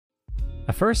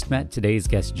I first met today's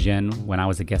guest, Jen, when I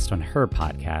was a guest on her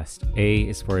podcast, A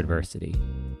is for Adversity.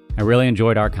 I really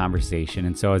enjoyed our conversation,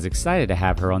 and so I was excited to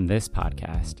have her on this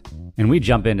podcast. And we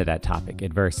jump into that topic,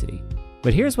 adversity.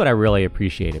 But here's what I really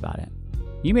appreciate about it.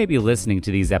 You may be listening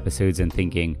to these episodes and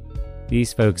thinking,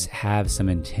 these folks have some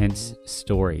intense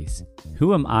stories.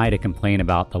 Who am I to complain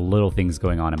about the little things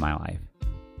going on in my life?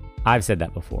 I've said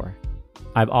that before.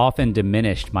 I've often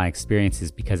diminished my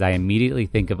experiences because I immediately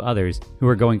think of others who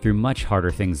are going through much harder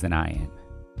things than I am.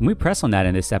 And we press on that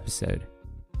in this episode,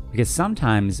 because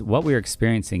sometimes what we're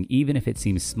experiencing, even if it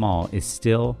seems small, is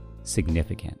still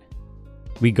significant.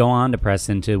 We go on to press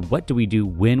into what do we do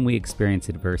when we experience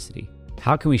adversity?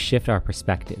 How can we shift our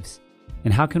perspectives?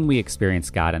 And how can we experience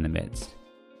God in the midst?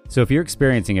 So if you're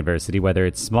experiencing adversity, whether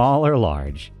it's small or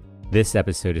large, this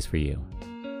episode is for you.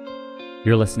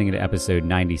 You're listening to episode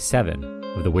 97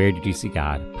 of the Where Did You See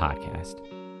God podcast.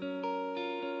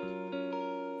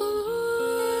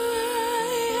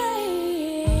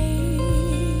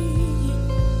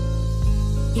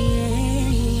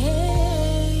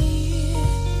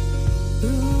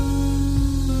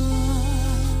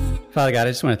 Father God,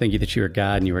 I just want to thank you that you are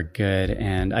God and you are good.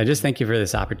 And I just thank you for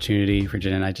this opportunity for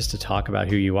Jen and I just to talk about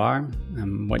who you are,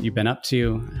 what you've been up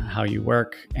to, how you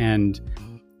work. And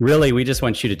really, we just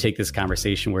want you to take this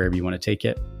conversation wherever you want to take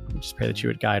it. We just pray that you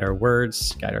would guide our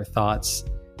words, guide our thoughts.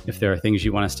 If there are things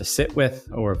you want us to sit with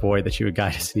or avoid, that you would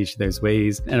guide us in each of those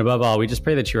ways. And above all, we just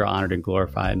pray that you are honored and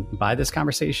glorified by this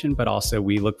conversation, but also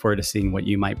we look forward to seeing what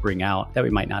you might bring out that we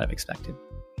might not have expected.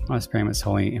 I want to pray in his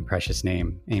holy and precious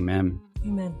name. Amen.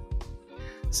 Amen.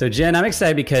 So Jen, I'm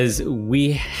excited because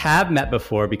we have met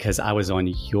before because I was on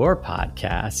your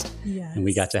podcast. Yes. And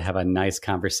we got to have a nice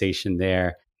conversation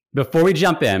there. Before we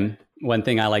jump in, one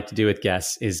thing I like to do with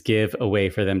guests is give a way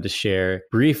for them to share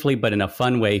briefly, but in a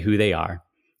fun way, who they are.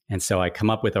 And so I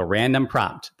come up with a random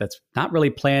prompt that's not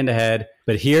really planned ahead,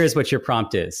 but here's what your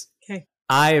prompt is. Okay.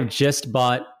 I have just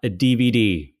bought a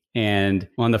DVD and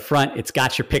on the front, it's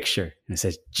got your picture and it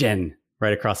says Jen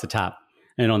right across the top.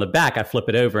 And on the back, I flip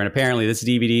it over and apparently this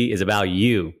DVD is about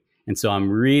you. And so I'm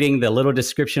reading the little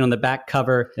description on the back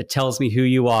cover that tells me who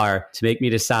you are to make me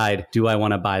decide, do I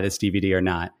want to buy this DVD or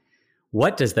not?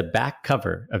 What does the back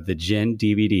cover of the Jen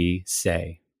DVD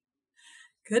say?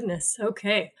 Goodness.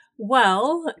 Okay.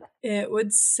 Well, it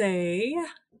would say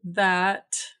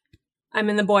that I'm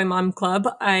in the Boy Mom Club.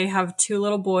 I have 2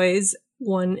 little boys.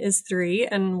 One is 3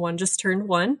 and one just turned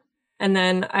 1. And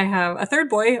then I have a 3rd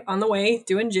boy on the way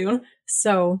due in June.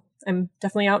 So I'm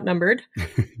definitely outnumbered.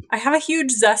 I have a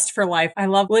huge zest for life. I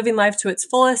love living life to its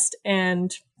fullest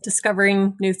and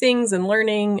discovering new things and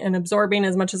learning and absorbing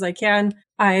as much as I can.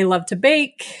 I love to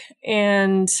bake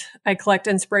and I collect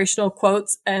inspirational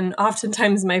quotes. And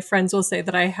oftentimes my friends will say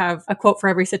that I have a quote for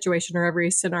every situation or every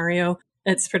scenario.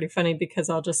 It's pretty funny because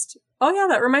I'll just, oh yeah,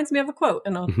 that reminds me of a quote.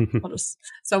 And I'll just,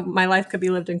 so my life could be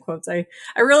lived in quotes. I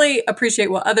really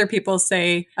appreciate what other people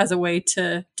say as a way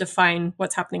to define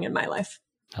what's happening in my life.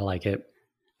 I like it.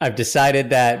 I've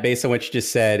decided that based on what you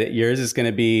just said, yours is going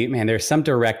to be, man, there's some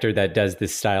director that does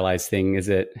this stylized thing. Is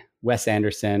it Wes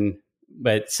Anderson?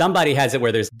 But somebody has it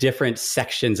where there's different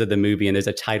sections of the movie and there's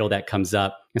a title that comes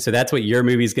up. And so that's what your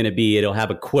movie is going to be. It'll have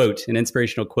a quote, an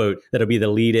inspirational quote that'll be the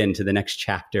lead into the next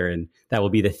chapter. And that will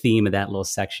be the theme of that little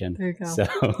section. There you go. So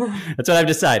that's what I've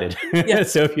decided. Yeah.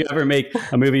 So if you ever make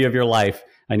a movie of your life,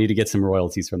 I need to get some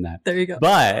royalties from that. There you go.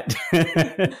 But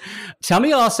tell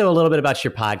me also a little bit about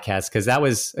your podcast, because that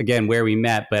was, again, where we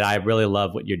met, but I really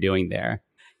love what you're doing there.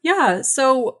 Yeah.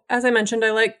 So as I mentioned, I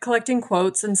like collecting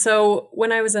quotes. And so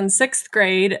when I was in 6th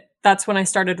grade, that's when I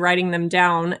started writing them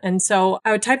down. And so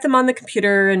I would type them on the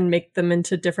computer and make them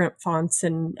into different fonts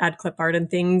and add clip art and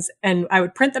things. And I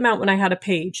would print them out when I had a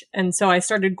page. And so I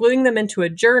started gluing them into a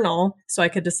journal so I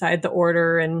could decide the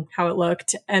order and how it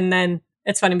looked. And then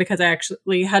it's funny because I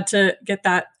actually had to get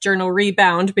that journal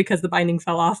rebound because the binding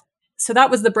fell off. So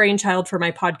that was the brainchild for my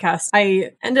podcast.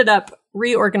 I ended up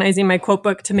reorganizing my quote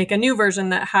book to make a new version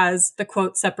that has the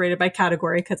quotes separated by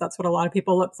category, because that's what a lot of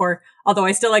people look for. Although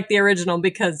I still like the original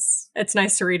because it's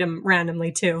nice to read them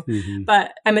randomly too. Mm-hmm.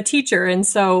 But I'm a teacher, and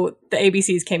so the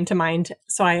ABCs came to mind.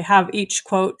 So I have each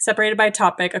quote separated by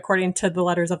topic according to the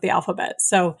letters of the alphabet.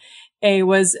 So A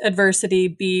was adversity,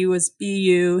 B was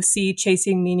BU, C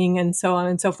chasing meaning, and so on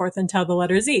and so forth until the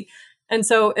letter Z. And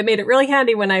so it made it really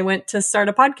handy when I went to start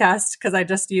a podcast because I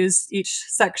just used each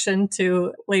section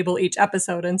to label each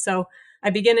episode. And so I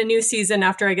begin a new season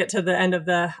after I get to the end of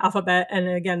the alphabet. And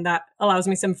again, that allows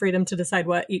me some freedom to decide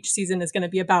what each season is going to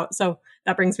be about. So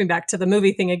that brings me back to the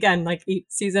movie thing again. Like each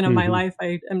season of my life,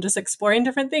 I am just exploring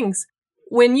different things.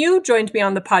 when you joined me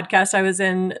on the podcast, I was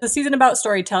in the season about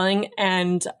storytelling,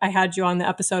 and I had you on the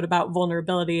episode about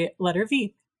vulnerability, letter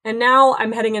V. And now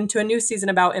I'm heading into a new season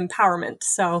about empowerment.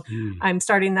 So I'm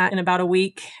starting that in about a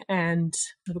week, and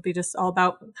it'll be just all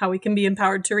about how we can be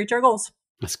empowered to reach our goals.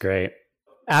 That's great.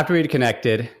 After we'd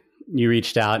connected, you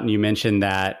reached out and you mentioned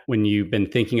that when you've been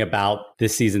thinking about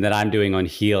this season that I'm doing on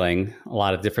healing, a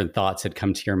lot of different thoughts had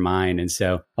come to your mind. And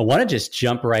so I want to just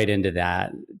jump right into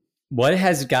that. What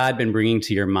has God been bringing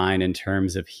to your mind in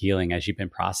terms of healing as you've been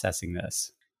processing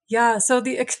this? Yeah, so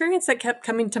the experience that kept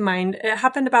coming to mind, it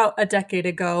happened about a decade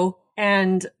ago.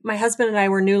 And my husband and I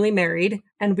were newly married,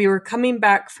 and we were coming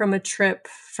back from a trip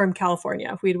from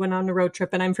California. We'd went on a road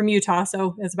trip, and I'm from Utah,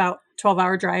 so it's about a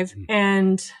 12-hour drive.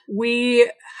 And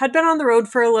we had been on the road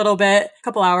for a little bit, a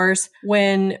couple hours,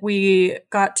 when we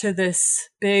got to this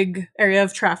big area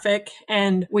of traffic,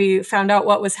 and we found out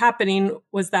what was happening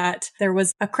was that there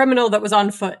was a criminal that was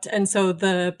on foot. And so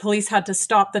the police had to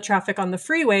stop the traffic on the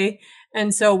freeway.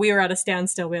 And so we were at a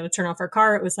standstill. We had to turn off our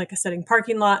car. It was like a sitting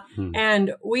parking lot.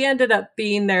 And we ended up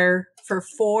being there for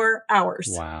 4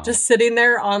 hours, just sitting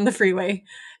there on the freeway.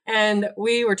 And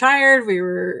we were tired. We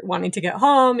were wanting to get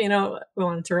home. We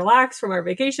wanted to relax from our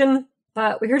vacation.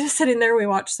 But we were just sitting there. We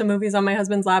watched some movies on my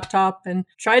husband's laptop and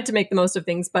tried to make the most of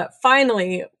things. But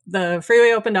finally, the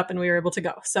freeway opened up and we were able to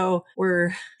go. So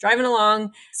we're driving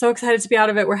along, so excited to be out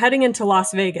of it. We're heading into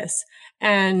Las Vegas.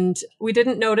 And we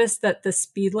didn't notice that the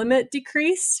speed limit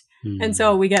decreased. And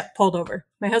so we get pulled over.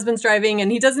 My husband's driving,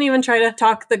 and he doesn't even try to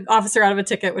talk the officer out of a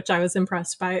ticket, which I was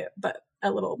impressed by, but a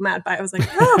little mad by. I was like,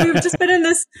 oh, we've just been in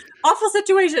this awful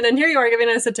situation, and here you are giving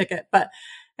us a ticket. But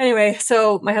anyway,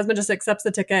 so my husband just accepts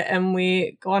the ticket, and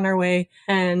we go on our way.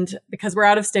 And because we're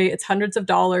out of state, it's hundreds of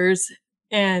dollars.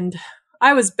 And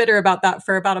I was bitter about that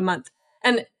for about a month.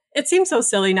 And it seems so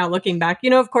silly now looking back,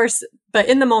 of course, but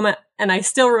in the moment, and I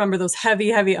still remember those heavy,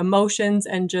 heavy emotions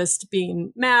and just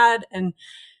being mad, and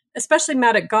especially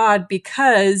mad at God,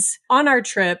 because on our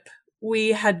trip, we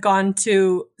had gone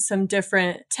to some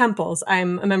different temples.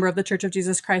 I'm a member of the Church of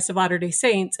Jesus Christ of Latter-day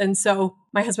Saints. And so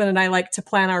my husband and I like to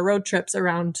plan our road trips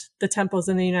around the temples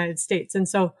in the United States. And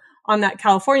so on that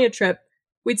California trip,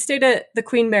 we'd stayed at the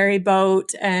Queen Mary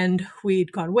boat, and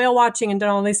we'd gone whale watching and done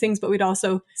all these things, but we'd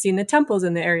also seen the temples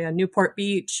in the area, Newport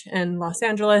Beach and Los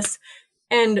Angeles.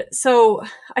 And so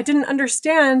I didn't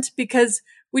understand, because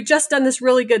we'd just done this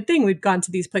really good thing. We'd gone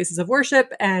to these places of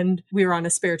worship and we were on a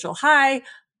spiritual high,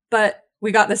 but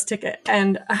we got this ticket,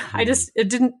 and it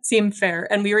didn't seem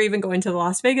fair. And we were even going to the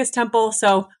Las Vegas temple.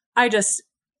 So I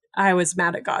was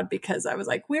mad at God, because I was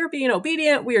like, we were being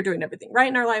obedient. We were doing everything right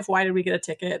in our life. Why did we get a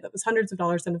ticket that was hundreds of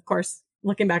dollars? And of course,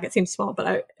 looking back, it seems small,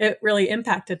 but it really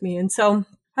impacted me. And so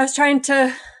I was trying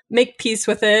to make peace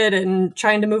with it and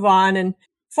trying to move on. And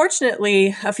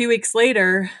fortunately, a few weeks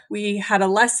later, we had a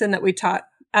lesson that we taught.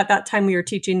 At that time, we were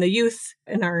teaching the youth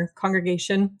in our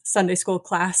congregation Sunday school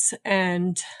class.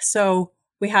 And so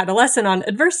we had a lesson on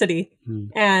adversity.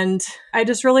 And I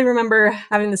just really remember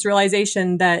having this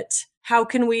realization that how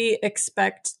can we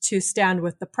expect to stand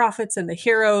with the prophets and the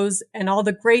heroes and all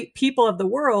the great people of the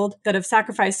world that have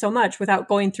sacrificed so much without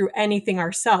going through anything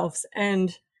ourselves?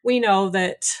 And we know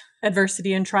that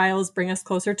adversity and trials bring us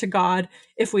closer to God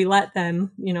if we let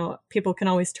them. People can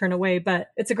always turn away, but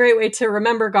it's a great way to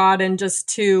remember God and just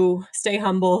to stay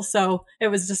humble. So it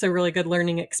was just a really good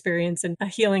learning experience and a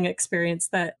healing experience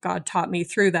that God taught me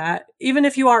through that. Even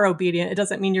if you are obedient, it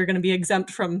doesn't mean you're going to be exempt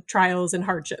from trials and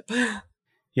hardship.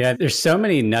 Yeah, there's so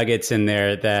many nuggets in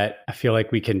there that I feel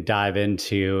like we can dive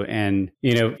into. And,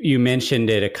 you mentioned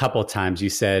it a couple times. You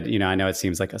said, I know it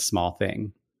seems like a small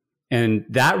thing. And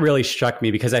that really struck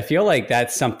me, because I feel like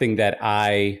that's something that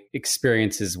I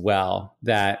experience as well,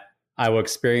 that I will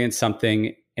experience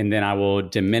something and then I will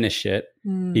diminish it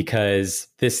because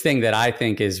this thing that I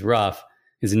think is rough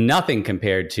is nothing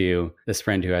compared to this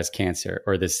friend who has cancer,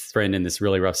 or this friend in this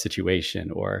really rough situation.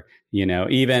 Or,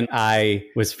 even I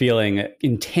was feeling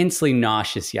intensely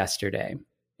nauseous yesterday.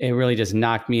 It really just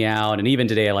knocked me out. And even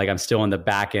today, I'm still on the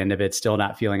back end of it, still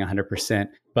not feeling 100%.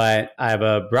 But I have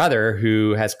a brother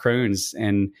who has Crohn's,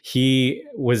 and he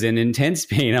was in intense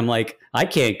pain. I'm like, I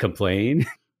can't complain.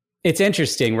 It's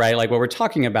interesting, right? What we're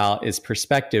talking about is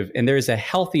perspective, and there's a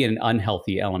healthy and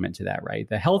unhealthy element to that, right?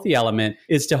 The healthy element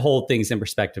is to hold things in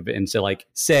perspective and to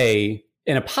say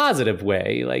in a positive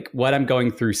way, what I'm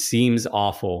going through seems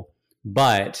awful,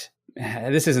 but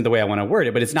this isn't the way I want to word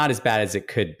it, but it's not as bad as it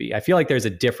could be. I feel like there's a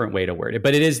different way to word it,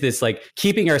 but it is this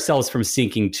keeping ourselves from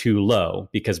sinking too low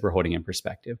because we're holding in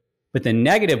perspective. But the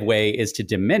negative way is to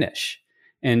diminish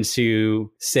and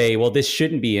to say, well, this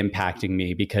shouldn't be impacting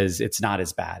me because it's not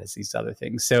as bad as these other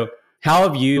things. So How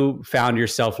have you found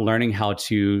yourself learning how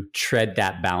to tread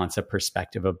that balance of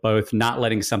perspective of both not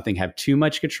letting something have too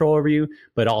much control over you,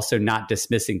 but also not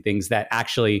dismissing things that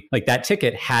actually, like that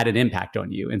ticket had an impact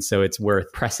on you. And so it's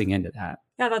worth pressing into that.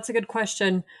 Yeah, that's a good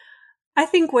question. I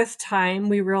think with time,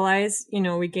 we realize,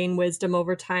 we gain wisdom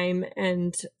over time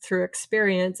and through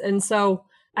experience. And so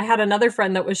I had another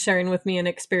friend that was sharing with me an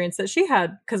experience that she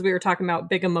had because we were talking about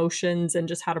big emotions and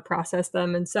just how to process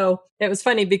them. And so it was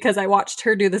funny because I watched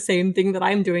her do the same thing that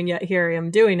I'm doing, yet here I am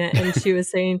doing it. And she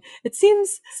was saying, it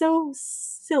seems so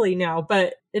silly now,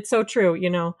 but it's so true,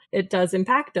 it does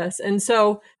impact us. And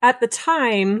so at the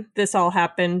time this all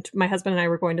happened, my husband and I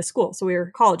were going to school. So we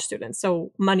were college students.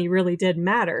 So money really did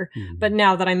matter. Mm-hmm. But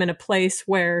now that I'm in a place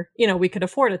where, we could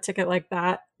afford a ticket like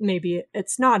that, maybe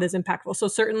it's not as impactful. So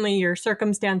certainly your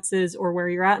circumstances or where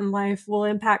you're at in life will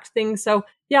impact things. So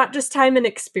yeah, just time and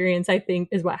experience, I think,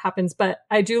 is what happens. But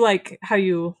I do like how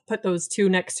you put those two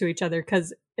next to each other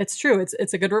because it's true.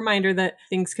 It's a good reminder that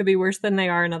things could be worse than they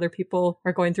are and other people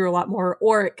are going through a lot more.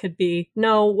 Or it could be,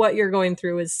 no, what you're going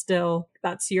through is still,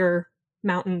 that's your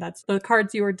mountain. That's the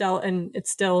cards you were dealt. And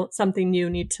it's still something you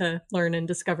need to learn and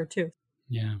discover too.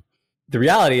 Yeah. The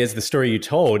reality is the story you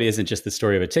told isn't just the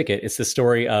story of a ticket. It's the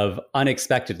story of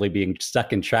unexpectedly being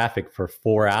stuck in traffic for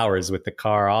 4 hours with the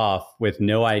car off with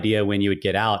no idea when you would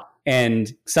get out.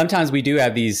 And sometimes we do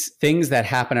have these things that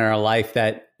happen in our life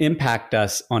that impact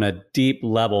us on a deep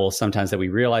level, sometimes that we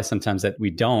realize, sometimes that we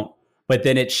don't. But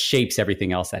then it shapes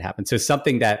everything else that happens. So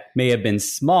something that may have been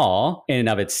small in and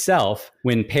of itself,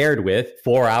 when paired with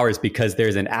 4 hours because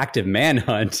there's an active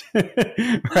manhunt,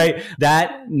 right?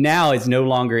 That now is no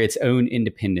longer its own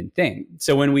independent thing.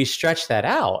 So when we stretch that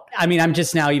out, I'm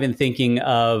just now even thinking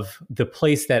of the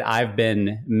place that I've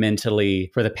been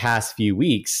mentally for the past few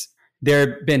weeks. There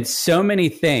have been so many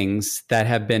things that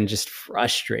have been just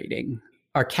frustrating.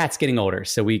 Our cat's getting older.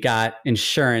 So we got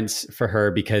insurance for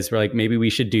her because we're like, maybe we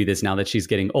should do this now that she's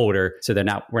getting older. So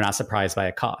we're not surprised by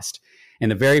a cost.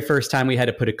 And the very first time we had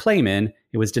to put a claim in,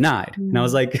 it was denied. And I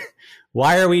was like,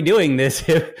 why are we doing this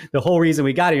if the whole reason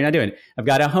we got it, you're not doing it? I've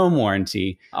got a home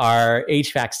warranty. Our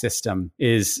HVAC system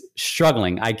is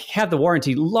struggling. I have the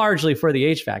warranty largely for the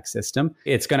HVAC system.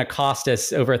 It's going to cost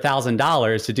us over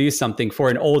 $1,000 to do something for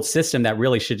an old system that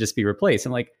really should just be replaced.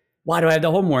 I'm like, why do I have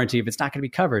the home warranty if it's not going to be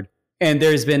covered? And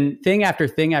there's been thing after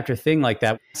thing after thing like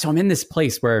that. So I'm in this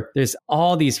place where there's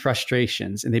all these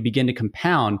frustrations and they begin to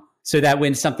compound so that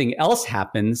when something else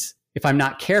happens, if I'm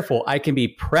not careful, I can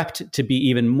be prepped to be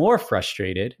even more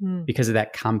frustrated because of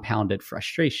that compounded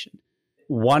frustration.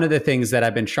 One of the things that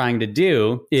I've been trying to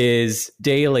do is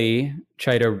daily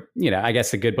try to, I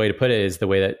guess a good way to put it is the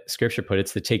way that scripture put it,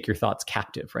 it's to take your thoughts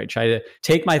captive, right? Try to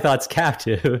take my thoughts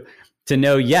captive to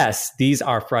know, yes, these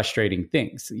are frustrating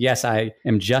things. Yes, I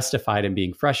am justified in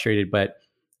being frustrated, but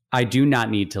I do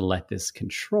not need to let this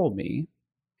control me.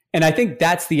 And I think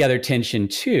that's the other tension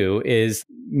too, is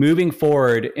moving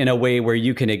forward in a way where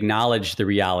you can acknowledge the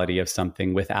reality of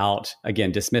something without,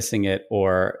 again, dismissing it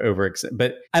or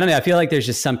but I don't know, I feel like there's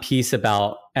just some piece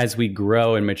about as we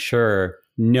grow and mature,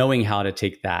 knowing how to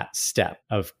take that step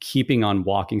of keeping on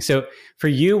walking. So for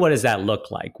you, what does that look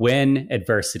like when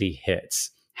adversity hits?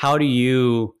 How do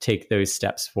you take those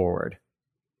steps forward?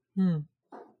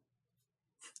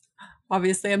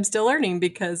 Obviously, I'm still learning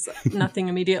because nothing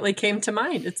immediately came to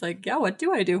mind. It's like, yeah, what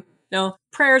do I do? No,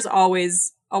 prayer's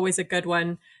always a good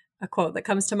one. A quote that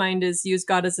comes to mind is use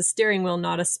God as a steering wheel,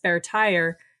 not a spare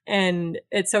tire. And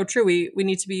it's so true. We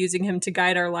need to be using him to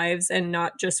guide our lives and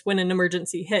not just when an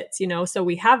emergency hits, so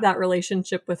we have that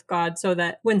relationship with God so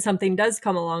that when something does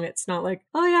come along, it's not like,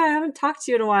 oh yeah, I haven't talked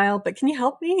to you in a while, but can you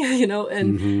help me?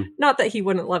 And not that he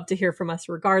wouldn't love to hear from us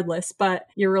regardless, but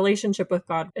your relationship with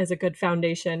God is a good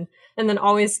foundation. And then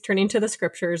always turning to the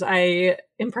scriptures.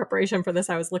 In preparation for this,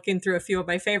 I was looking through a few of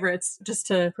my favorites just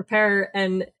to prepare,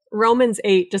 and Romans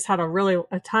 8 just had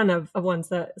a ton of ones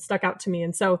that stuck out to me.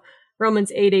 And so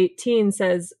Romans 8:18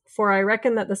 says, "For I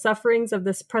reckon that the sufferings of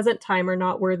this present time are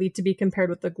not worthy to be compared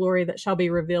with the glory that shall be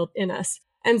revealed in us."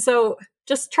 And so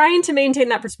just trying to maintain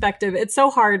that perspective, it's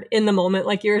so hard in the moment.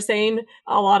 Like you were saying,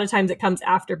 a lot of times it comes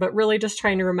after, but really just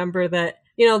trying to remember that,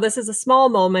 this is a small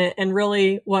moment and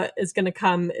really what is going to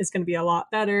come is going to be a lot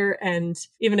better. And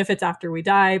even if it's after we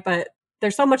die, but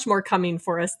there's so much more coming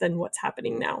for us than what's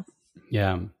happening now.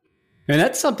 Yeah. And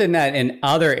that's something that in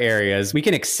other areas, we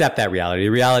can accept that reality, the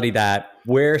reality that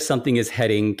where something is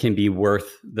heading can be worth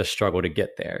the struggle to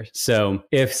get there. So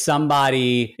if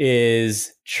somebody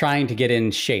is trying to get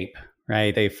in shape,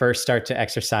 right, they first start to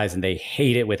exercise and they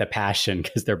hate it with a passion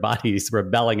because their body's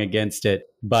rebelling against it.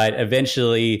 But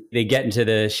eventually they get into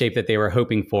the shape that they were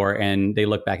hoping for and they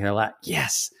look back and they're like,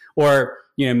 yes, Or,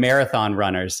 marathon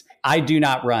runners. I do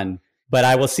not run, but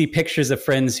I will see pictures of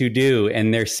friends who do,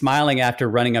 and they're smiling after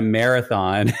running a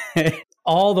marathon.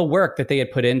 All the work that they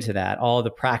had put into that, all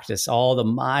the practice, all the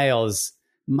miles,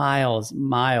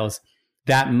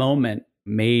 that moment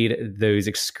made those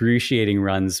excruciating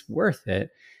runs worth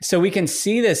it. So we can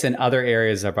see this in other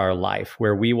areas of our life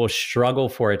where we will struggle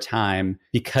for a time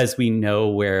because we know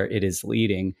where it is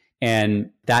leading. And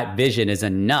that vision is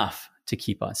enough to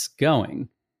keep us going.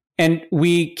 And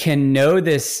we can know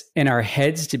this in our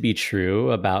heads to be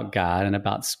true about God and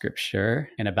about Scripture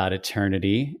and about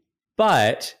eternity,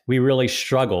 but we really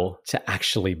struggle to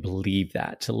actually believe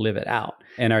that, to live it out.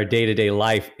 In our day-to-day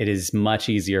life, it is much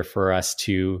easier for us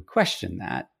to question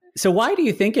that. So why do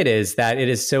you think it is that it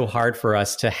is so hard for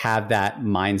us to have that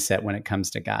mindset when it comes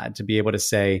to God, to be able to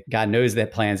say, God knows the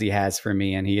plans he has for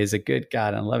me and he is a good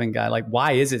God and a loving God? Like,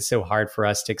 why is it so hard for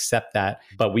us to accept that,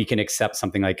 but we can accept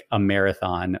something like a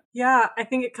marathon? Yeah, I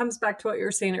think it comes back to what you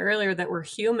were saying earlier, that we're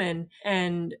human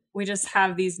and we just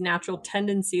have these natural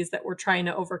tendencies that we're trying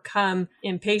to overcome,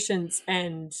 impatience,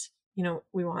 and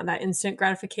we want that instant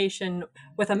gratification.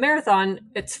 With a marathon,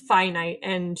 it's finite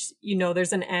and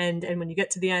there's an end. And when you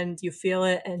get to the end, you feel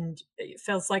it and it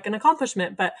feels like an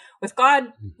accomplishment. But with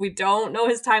God, we don't know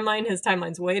his timeline. His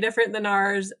timeline's way different than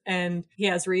ours. And he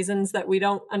has reasons that we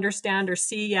don't understand or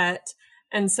see yet.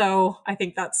 And so I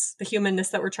think that's the humanness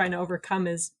that we're trying to overcome,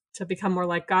 is to become more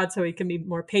like God so he can be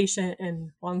more patient and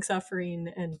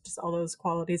long-suffering and just all those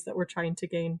qualities that we're trying to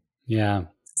gain. Yeah.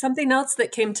 Something else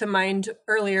that came to mind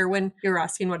earlier when you were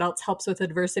asking what else helps with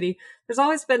adversity, there's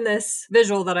always been this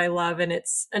visual that I love, and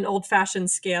it's an old-fashioned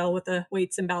scale with the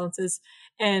weights and balances.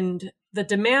 And the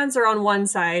demands are on one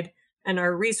side and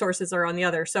our resources are on the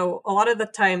other. So a lot of the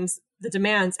times the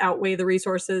demands outweigh the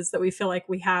resources that we feel like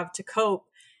we have to cope.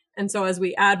 And so as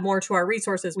we add more to our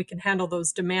resources, we can handle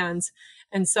those demands.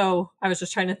 And so I was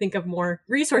just trying to think of more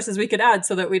resources we could add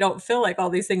so that we don't feel like all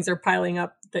these things are piling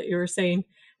up that you were saying.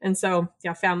 And so,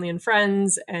 family and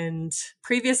friends and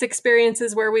previous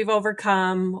experiences where we've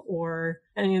overcome, or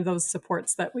any of those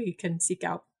supports that we can seek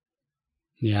out.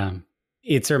 Yeah.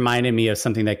 It's reminded me of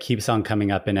something that keeps on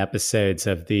coming up in episodes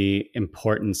of the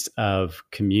importance of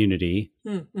community.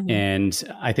 Mm-hmm.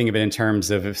 And I think of it in terms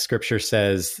of, if Scripture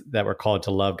says that we're called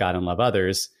to love God and love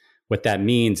others, what that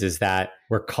means is that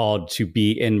we're called to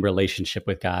be in relationship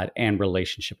with God and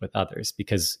relationship with others,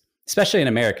 because especially in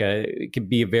America, it can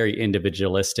be a very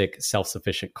individualistic,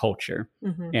 self-sufficient culture.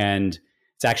 Mm-hmm. And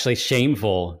it's actually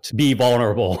shameful to be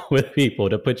vulnerable with people,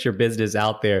 to put your business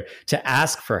out there, to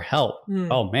ask for help.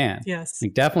 Oh, man. Yes.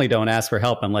 Like, definitely don't ask for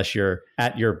help unless you're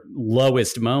at your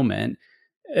lowest moment.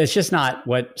 It's just not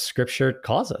what Scripture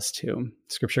calls us to.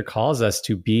 Scripture calls us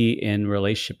to be in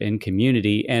relationship, in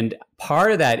community. And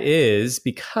part of that is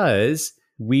because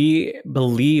we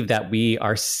believe that we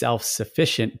are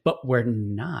self-sufficient, but we're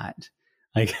not.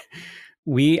 Like,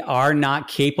 we are not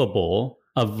capable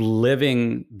of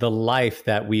living the life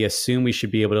that we assume we should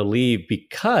be able to live,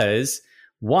 because,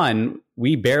 one,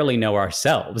 we barely know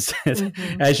ourselves.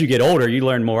 Mm-hmm. As you get older, you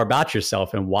learn more about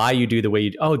yourself and why you do the way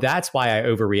you do. Oh, that's why I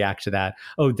overreact to that.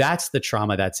 Oh, that's the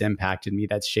trauma that's impacted me,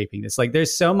 that's shaping this. Like,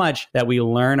 there's so much that we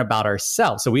learn about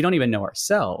ourselves. So we don't even know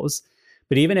ourselves.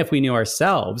 But even if we knew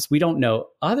ourselves, we don't know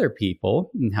other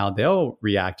people and how they'll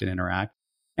react and interact.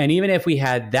 And even if we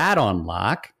had that on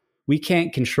lock, we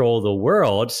can't control the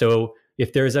world. So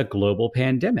if there's a global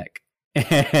pandemic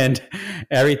and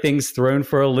everything's thrown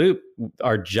for a loop,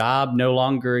 our job no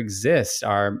longer exists,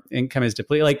 our income is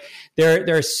depleted. Like,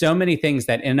 there are so many things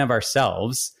that in and of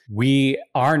ourselves, we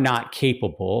are not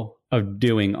capable of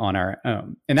doing on our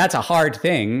own. And that's a hard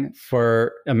thing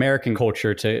for American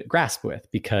culture to grasp with,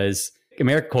 because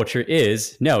American culture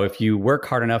is, no, if you work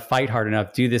hard enough, fight hard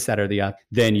enough, do this, that, or the other,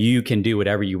 then you can do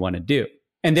whatever you want to do.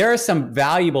 And there are some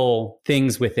valuable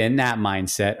things within that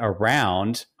mindset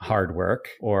around hard work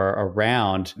or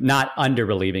around not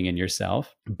under-believing in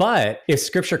yourself. But if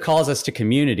Scripture calls us to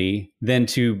community, then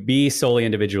to be solely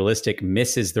individualistic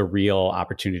misses the real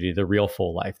opportunity, the real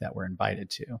full life that we're invited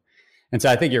to. And so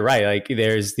I think you're right. Like,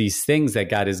 there's these things that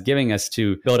God is giving us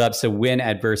to build up. So when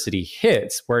adversity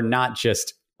hits, we're not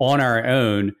just on our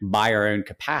own, by our own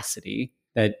capacity,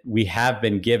 that we have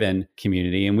been given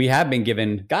community and we have been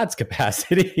given God's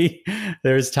capacity.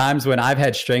 There's times when I've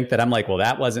had strength that I'm like, well,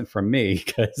 that wasn't from me,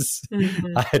 because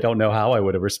I don't know how I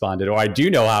would have responded, or I do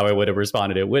know how I would have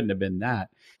responded. It wouldn't have been that.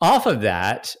 Off of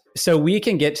that, so we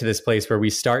can get to this place where we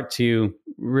start to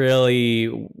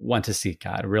really want to seek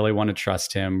God, really want to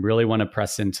trust him, really want to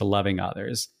press into loving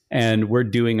others. And we're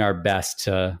doing our best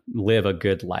to live a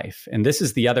good life. And this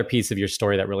is the other piece of your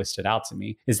story that really stood out to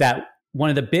me, is that one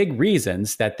of the big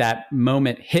reasons that that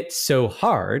moment hit so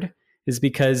hard is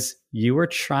because you were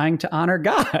trying to honor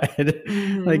God.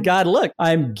 Mm-hmm. Like, God, look,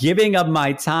 I'm giving up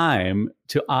my time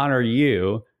to honor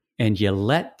you, and you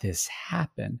let this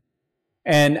happen.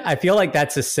 And I feel like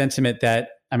that's a sentiment that,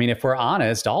 I mean, if we're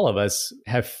honest, all of us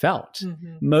have felt.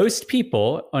 Mm-hmm. Most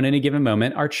people on any given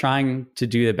moment are trying to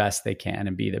do the best they can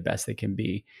and be the best they can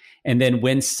be. And then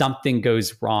when something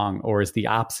goes wrong or is the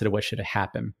opposite of what should have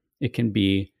happened, it can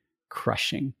be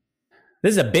crushing.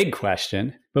 This is a big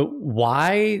question, but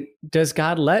why does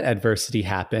God let adversity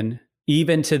happen,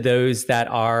 even to those that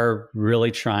are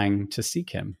really trying to seek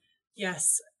him?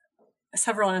 Yes.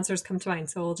 Several answers come to mind,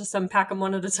 so we'll just unpack them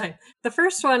one at a time. The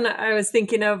first one I was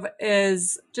thinking of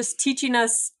is just teaching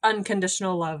us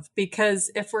unconditional love, because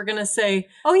if we're going to say,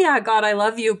 oh yeah, God, I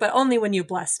love you, but only when you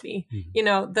bless me,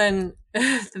 then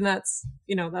that's,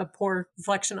 the poor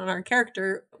reflection on our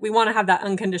character. We want to have that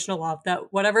unconditional love,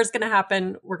 that whatever's going to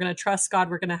happen, we're going to trust God,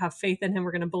 we're going to have faith in him,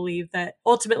 we're going to believe that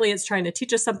ultimately it's trying to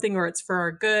teach us something, or it's for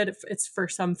our good, it's for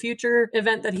some future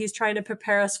event that he's trying to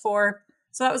prepare us for.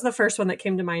 So that was the first one that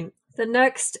came to mind. The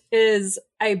next is,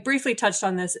 I briefly touched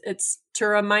on this. It's to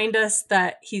remind us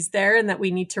that he's there and that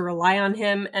we need to rely on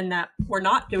him, and that we're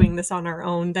not doing this on our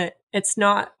own, that it's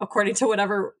not according to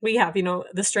whatever we have,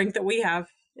 the strength that we have.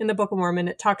 In the Book of Mormon,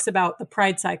 it talks about the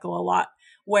pride cycle a lot,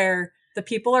 where the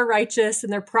people are righteous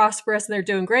and they're prosperous and they're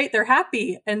doing great. They're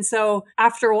happy. And so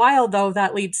after a while, though,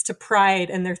 that leads to pride,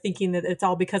 and they're thinking that it's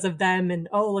all because of them, and,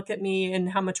 oh, look at me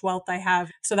and how much wealth I have.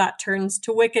 So that turns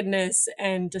to wickedness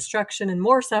and destruction and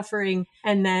more suffering.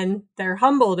 And then they're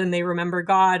humbled and they remember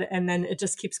God. And then it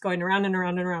just keeps going around and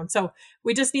around and around. So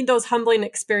we just need those humbling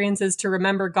experiences to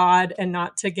remember God and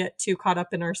not to get too caught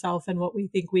up in ourselves and what we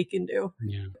think we can do.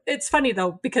 Yeah. It's funny,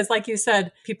 though, because like you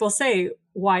said, people say,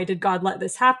 why did God let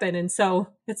this happen? And so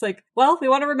it's like, well, we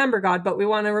want to remember God, but we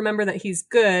want to remember that he's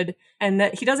good and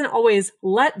that he doesn't always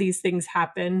let these things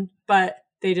happen, but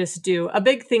they just do. A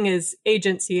big thing is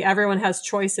agency. Everyone has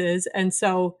choices. And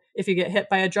so if you get hit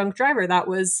by a drunk driver, that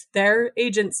was their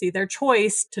agency, their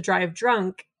choice to drive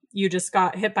drunk. You just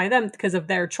got hit by them because of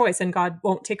their choice, and God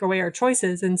won't take away our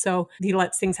choices. And so he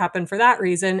lets things happen for that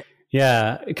reason.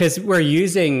 Yeah, because we're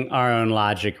using our own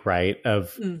logic, right?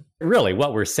 Of really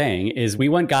what we're saying is we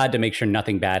want God to make sure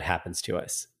nothing bad happens to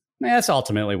us. That's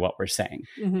ultimately what we're saying.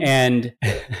 Mm-hmm. And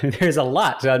there's a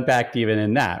lot to unpack even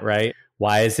in that, right?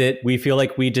 Why is it we feel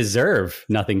like we deserve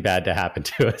nothing bad to happen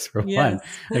to us, for one?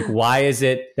 Like, why is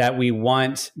it that we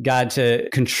want God to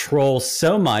control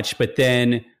so much, but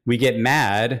then we get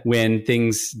mad when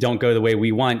things don't go the way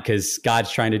we want because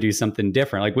God's trying to do something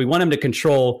different? Like, we want him to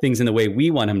control things in the way we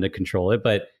want him to control it,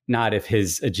 but not if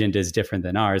his agenda is different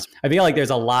than ours. I feel like there's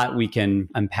a lot we can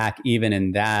unpack even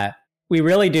in that. We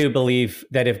really do believe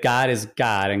that if God is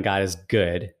God and God is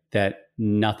good, that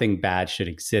nothing bad should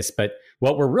exist. But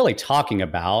what we're really talking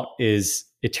about is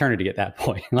eternity at that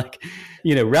point. Like,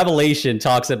 Revelation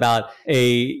talks about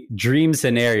a dream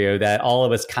scenario that all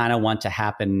of us kind of want to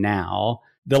happen now.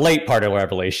 The late part of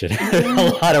Revelation,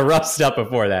 a lot of rough stuff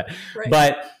before that. Right.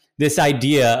 But this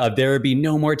idea of there would be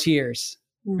no more tears,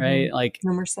 right? Like,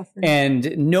 no more suffering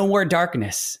and no more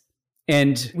darkness.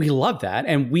 And we love that.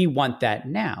 And we want that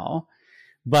now.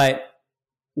 But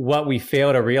what we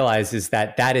fail to realize is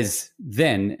that that is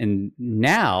then, and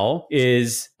now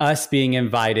is us being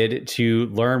invited to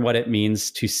learn what it means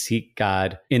to seek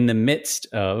God in the midst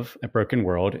of a broken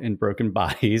world and broken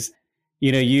bodies.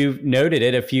 You've noted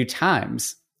it a few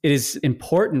times. It is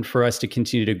important for us to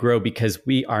continue to grow because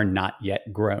we are not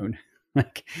yet grown.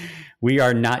 Like, we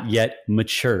are not yet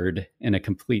matured in a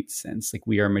complete sense. Like,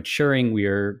 we are maturing, we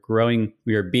are growing,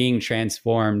 we are being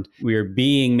transformed, we are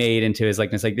being made into his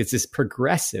likeness. Like, it's this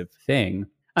progressive thing.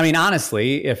 I mean,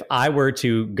 honestly, if I were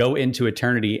to go into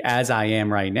eternity as I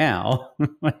am right now,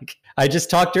 like I just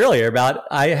talked earlier about,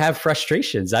 I have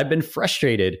frustrations. I've been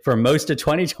frustrated for most of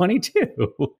 2022.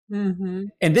 Mm-hmm.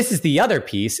 And this is the other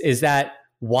piece, is that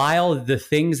while the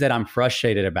things that I'm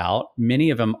frustrated about, many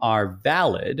of them are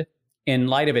valid, in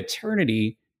light of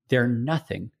eternity, they're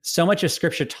nothing. So much of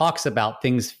scripture talks about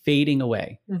things fading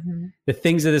away. Mm-hmm. The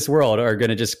things of this world are going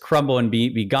to just crumble and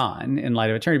be gone in light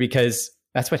of eternity, because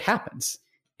that's what happens.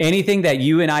 Anything that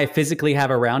you and I physically have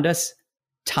around us,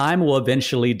 time will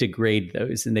eventually degrade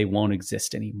those and they won't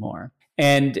exist anymore.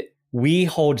 And we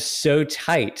hold so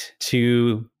tight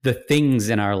to the things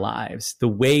in our lives, the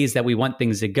ways that we want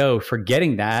things to go,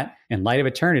 forgetting that in light of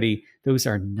eternity, those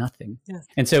are nothing. Yes.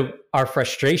 And so our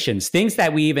frustrations, things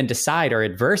that we even decide are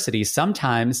adversities,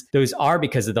 sometimes those are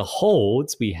because of the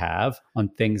holds we have on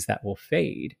things that will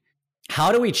fade.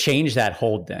 How do we change that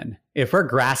hold then? If we're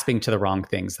grasping to the wrong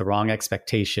things, the wrong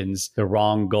expectations, the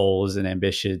wrong goals and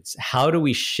ambitions, how do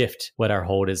we shift what our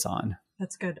hold is on?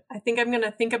 That's good. I think I'm going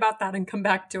to think about that and come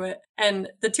back to it. And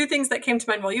the two things that came to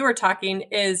mind while you were talking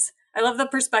is I love the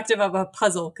perspective of a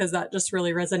puzzle because that just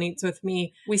really resonates with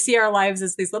me. We see our lives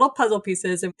as these little puzzle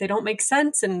pieces and they don't make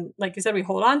sense. And like you said, we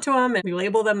hold on to them and we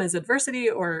label them as adversity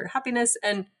or happiness.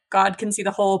 And God can see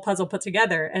the whole puzzle put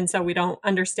together. And so we don't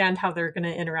understand how they're going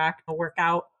to interact or work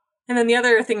out. And then the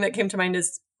other thing that came to mind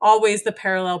is always the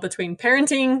parallel between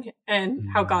parenting and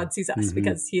how God sees us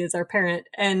because he is our parent.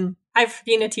 And I've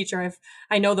been a teacher.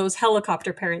 I know those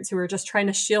helicopter parents who are just trying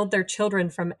to shield their children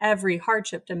from every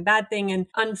hardship and bad thing and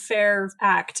unfair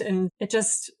act. And it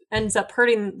just ends up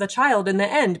hurting the child in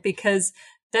the end because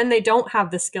then they don't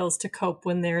have the skills to cope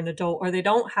when they're an adult, or they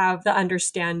don't have the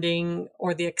understanding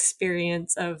or the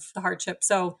experience of the hardship.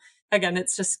 So again,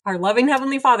 it's just our loving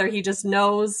Heavenly Father. He just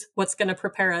knows what's going to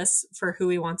prepare us for who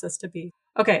he wants us to be.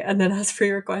 Okay. And then as for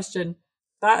your question,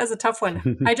 that is a tough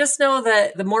one. I just know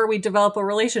that the more we develop a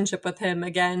relationship with him,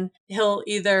 again, he'll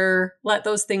either let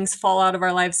those things fall out of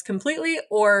our lives completely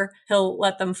or he'll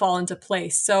let them fall into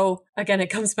place. So again, it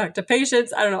comes back to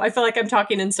patience. I don't know. I feel like I'm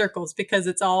talking in circles because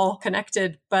it's all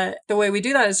connected. But the way we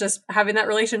do that is just having that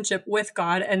relationship with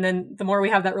God. And then the more we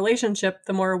have that relationship,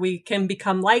 the more we can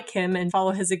become like him and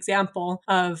follow his example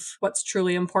of what's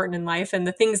truly important in life and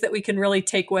the things that we can really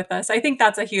take with us. I think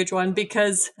that's a huge one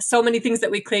because so many things that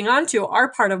we cling on to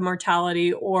are part of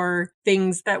mortality or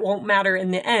things that won't matter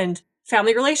in the end.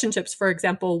 Family relationships, for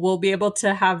example, we'll be able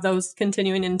to have those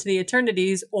continuing into the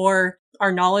eternities, or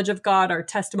our knowledge of God, our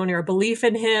testimony, our belief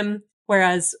in him,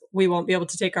 whereas we won't be able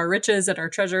to take our riches and our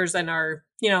treasures and our,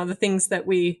 the things that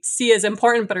we see as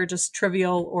important but are just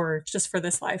trivial or just for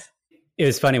this life. It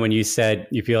was funny when you said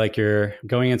you feel like you're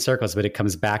going in circles, but it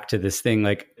comes back to this thing,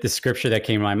 like the scripture that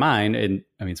came to my mind. And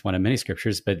I mean, it's one of many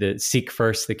scriptures, but seek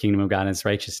first the kingdom of God and his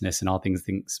righteousness and all things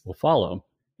will follow.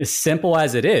 As simple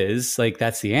as it is, like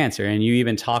that's the answer. And you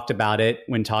even talked about it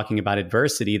when talking about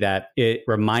adversity, that it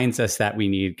reminds us that we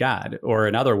need God. Or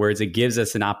in other words, it gives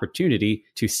us an opportunity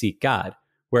to seek God.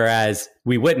 Whereas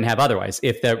we wouldn't have otherwise.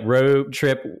 If that road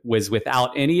trip was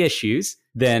without any issues,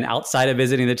 then outside of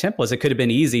visiting the temples, it could have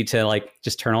been easy to like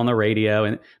just turn on the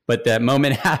radio. But that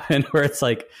moment happened where it's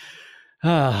like,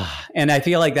 and I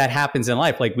feel like that happens in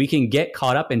life. Like we can get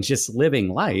caught up in just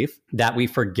living life that we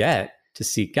forget to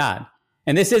seek God.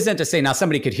 And this isn't to say, now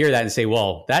somebody could hear that and say,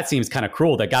 well, that seems kind of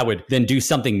cruel that God would then do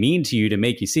something mean to you to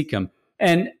make you seek him.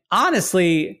 And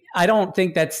honestly, I don't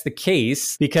think that's the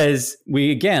case because we,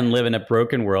 again, live in a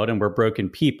broken world and we're broken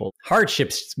people.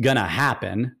 Hardship's gonna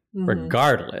happen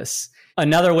regardless.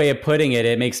 Another way of putting it,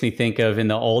 it makes me think of in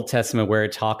the Old Testament where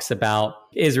it talks about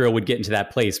Israel would get into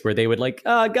that place where they would like,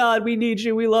 oh, God, we need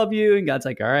you. We love you. And God's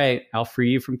like, all right, I'll free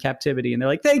you from captivity. And they're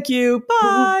like, thank you.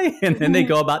 Bye. And then they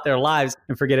go about their lives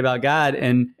and forget about God.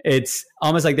 And it's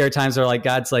almost like there are times where like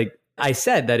God's like, I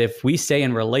said that if we stay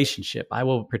in relationship, I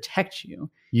will protect you.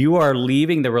 You are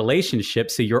leaving the relationship,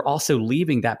 so you're also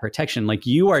leaving that protection. Like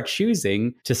you are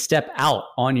choosing to step out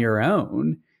on your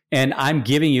own. And I'm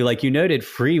giving you, like you noted,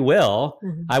 free will.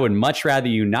 I would much rather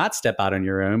you not step out on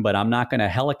your own, but I'm not going to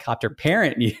helicopter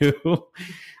parent you.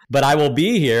 But I will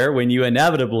be here when you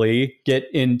inevitably get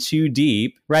in too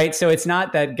deep, right? So it's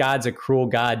not that God's a cruel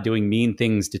God doing mean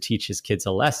things to teach his kids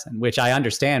a lesson, which I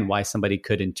understand why somebody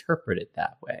could interpret it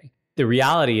that way. The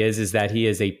reality is that he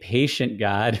is a patient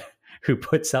God who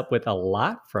puts up with a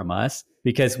lot from us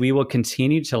because we will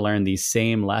continue to learn these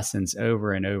same lessons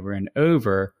over and over and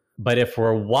over. But if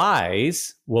we're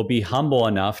wise, we'll be humble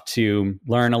enough to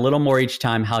learn a little more each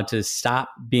time how to stop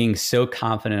being so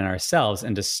confident in ourselves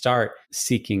and to start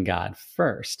seeking God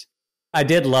first. I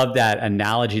did love that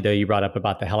analogy, though, you brought up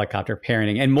about the helicopter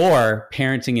parenting and more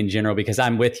parenting in general, because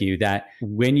I'm with you that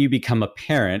when you become a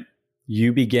parent,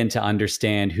 you begin to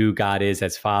understand who God is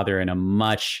as Father in a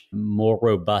much more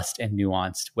robust and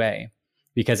nuanced way.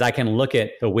 Because I can look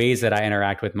at the ways that I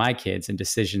interact with my kids and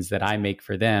decisions that I make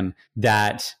for them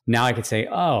that now I could say,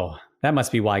 oh, that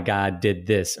must be why God did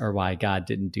this or why God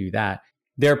didn't do that.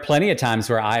 There are plenty of times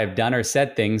where I have done or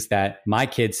said things that my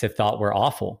kids have thought were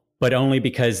awful, but only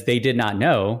because they did not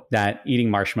know that eating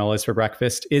marshmallows for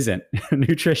breakfast isn't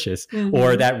nutritious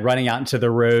or that running out into the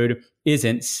road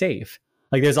isn't safe.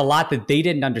 Like there's a lot that they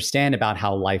didn't understand about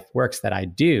how life works that I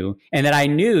do, and that I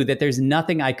knew that there's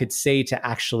nothing I could say to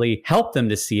actually help them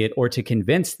to see it or to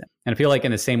convince them. And I feel like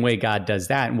in the same way God does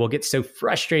that, and we'll get so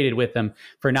frustrated with them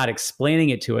for not explaining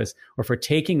it to us or for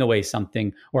taking away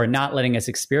something or not letting us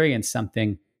experience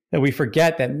something, that we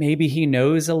forget that maybe he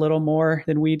knows a little more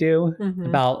than we do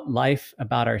about life,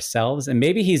 about ourselves. And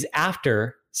maybe he's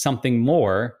after something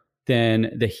more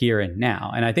than the here and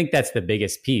now. And I think that's the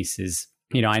biggest piece is,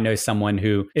 I know someone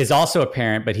who is also a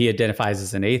parent, but he identifies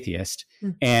as an atheist.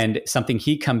 And something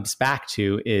he comes back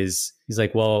to is he's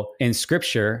like, well, in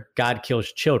scripture, God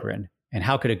kills children. And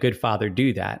how could a good father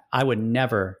do that? I would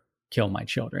never kill my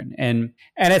children. And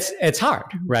it's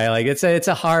hard, right? Like it's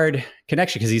a hard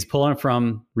connection because he's pulling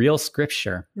from real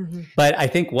scripture. But I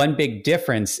think one big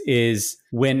difference is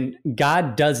when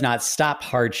God does not stop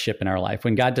hardship in our life,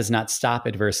 when God does not stop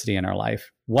adversity in our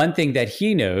life, one thing that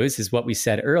he knows is what we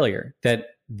said earlier, that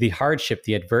the hardship,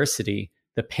 the adversity,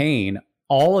 the pain,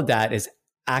 all of that is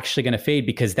actually going to fade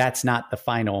because that's not the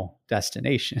final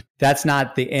destination. That's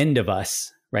not the end of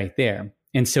us right there.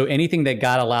 And so anything that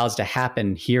God allows to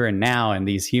happen here and now in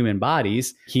these human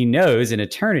bodies, he knows in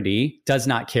eternity does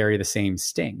not carry the same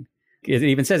sting. It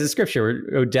even says in scripture,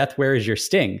 oh, death, where is your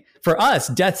sting? For us,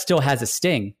 death still has a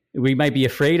sting. We might be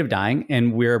afraid of dying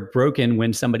and we're broken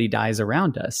when somebody dies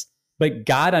around us. But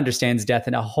God understands death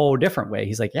in a whole different way.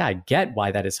 He's like, yeah, I get why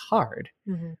that is hard,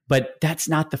 but that's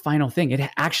not the final thing. It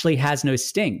actually has no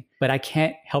sting, but I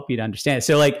can't help you to understand it.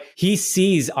 So like he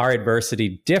sees our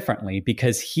adversity differently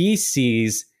because he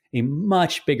sees a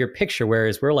much bigger picture,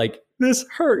 whereas we're like, this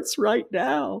hurts right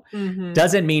now.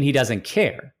 Doesn't mean he doesn't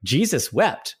care. Jesus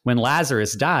wept when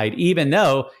Lazarus died, even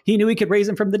though he knew he could raise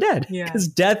him from the dead because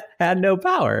death had no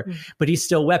power. But he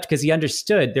still wept because he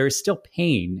understood there is still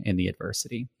pain in the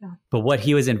adversity. But what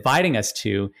he was inviting us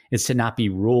to is to not be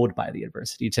ruled by the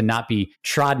adversity, to not be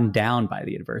trodden down by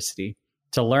the adversity,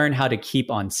 to learn how to keep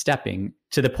on stepping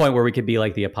to the point where we could be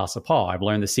like the Apostle Paul. I've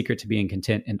learned the secret to being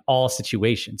content in all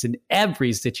situations, in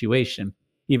every situation,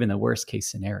 even the worst case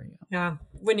scenario. Yeah.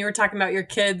 When you were talking about your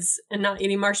kids and not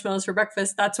eating marshmallows for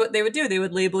breakfast, that's what they would do. They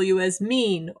would label you as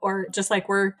mean, or just like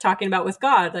we're talking about with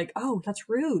God, like, oh, that's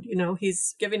rude.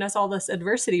 He's giving us all this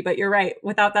adversity, but you're right.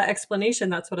 Without that explanation,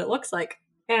 that's what it looks like.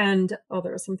 And,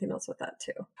 there was something else with that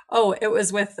too. Oh, it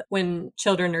was with when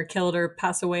children are killed or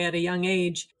pass away at a young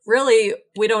age. Really,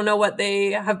 we don't know what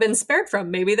they have been spared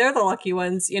from. Maybe they're the lucky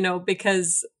ones,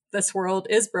 because this world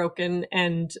is broken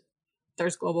and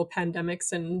there's global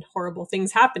pandemics and horrible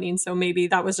things happening. So maybe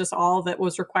that was just all that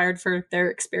was required for their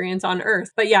experience on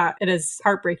Earth. But yeah, it is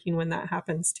heartbreaking when that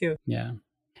happens too. Yeah.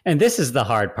 And this is the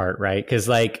hard part, right? Because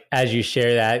as you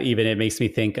share that, even it makes me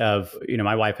think of,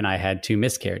 my wife and I had 2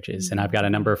 miscarriages, and I've got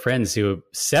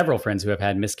several friends who have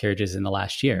had miscarriages in the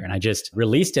last year. And I just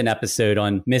released an episode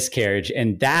on miscarriage,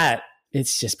 and that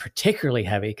it's just particularly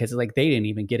heavy because they didn't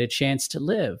even get a chance to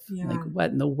live. Yeah. Like, what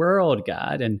in the world,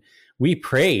 God? And we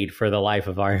prayed for the life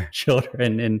of our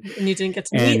children, and you didn't get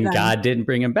to meet them. God didn't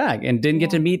bring them back and didn't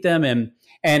get to meet them.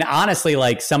 And honestly,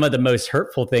 some of the most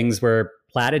hurtful things were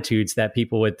platitudes that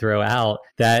people would throw out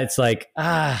that it's like,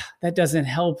 that doesn't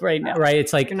help right now, right?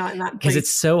 It's like, you're not in that place. Because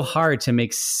it's so hard to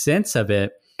make sense of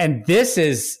it. And this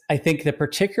is, I think, the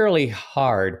particularly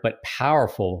hard but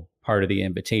powerful part of the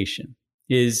invitation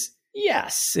is,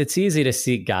 yes, it's easy to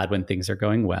seek God when things are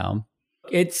going well.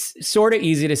 It's sort of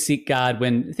easy to seek God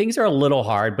when things are a little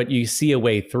hard, but you see a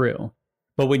way through.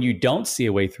 But when you don't see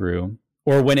a way through,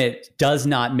 or when it does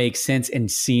not make sense and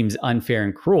seems unfair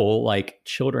and cruel, like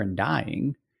children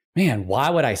dying, man, why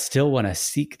would I still want to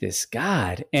seek this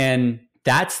God? And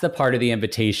that's the part of the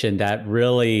invitation that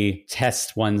really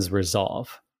tests one's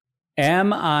resolve.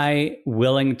 Am I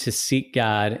willing to seek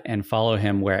God and follow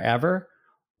him wherever?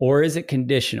 Or is it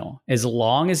conditional? As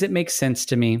long as it makes sense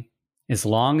to me, as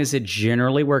long as it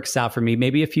generally works out for me,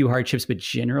 maybe a few hardships, but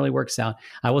generally works out,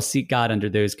 I will seek God under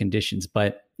those conditions.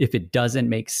 But if it doesn't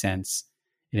make sense,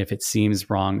 and if it seems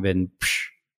wrong, then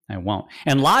I won't.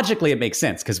 And logically, it makes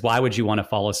sense because why would you want to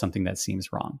follow something that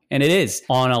seems wrong? And it is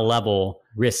on a level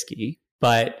risky.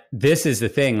 But this is the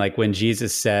thing, when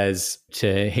Jesus says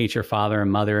to hate your father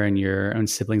and mother and your own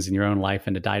siblings in your own life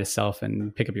and to die to self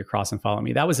and pick up your cross and follow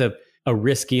me, that was a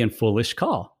risky and foolish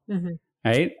call.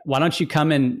 Right? Why don't you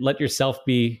come and let yourself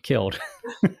be killed?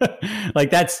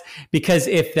 That's because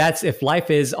if life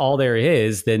is all there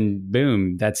is, then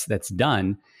boom, that's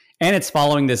done. And it's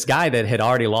following this guy that had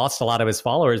already lost a lot of his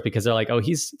followers because they're like, oh,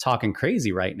 he's talking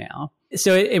crazy right now.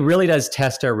 So it really does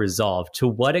test our resolve. To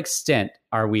what extent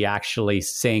are we actually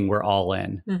saying we're all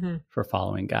in for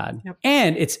following God? Yep.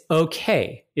 And it's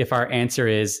okay if our answer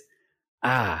is,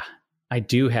 I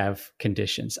do have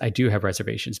conditions. I do have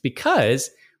reservations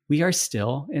because we are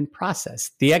still in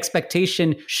process. The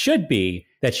expectation should be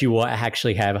that you will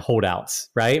actually have holdouts,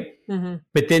 right?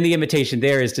 But then the invitation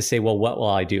there is to say, well, what will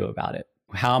I do about it?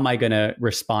 How am I going to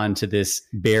respond to this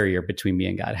barrier between me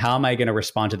and God? How am I going to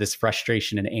respond to this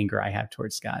frustration and anger I have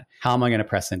towards God? How am I going to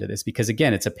press into this? Because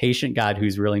again, it's a patient God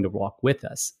who's willing to walk with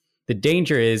us. The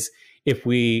danger is if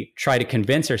we try to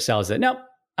convince ourselves that, nope,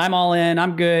 I'm all in,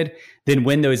 I'm good. Then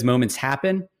when those moments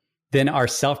happen, then our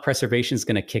self-preservation is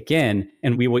going to kick in,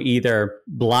 and we will either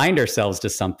blind ourselves to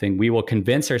something, we will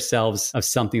convince ourselves of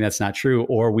something that's not true,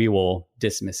 or we will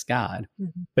dismiss God.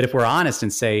 Mm-hmm. But if we're honest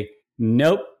and say,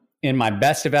 nope, in my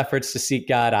best of efforts to seek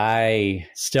God, I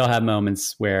still have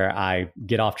moments where I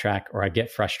get off track, or I get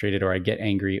frustrated, or I get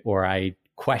angry, or I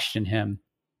question him,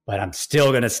 but I'm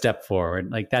still going to step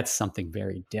forward. Like, that's something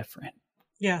very different.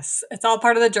 Yes, it's all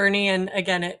part of the journey. And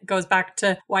again, it goes back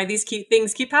to why these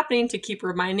things keep happening, to keep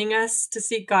reminding us to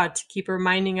seek God, to keep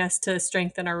reminding us to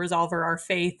strengthen our resolve or our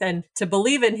faith, and to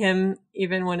believe in him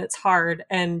even when it's hard.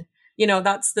 And, you know,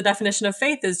 that's the definition of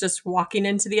faith, is just walking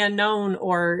into the unknown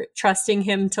or trusting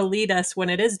him to lead us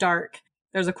when it is dark.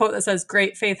 There's a quote that says,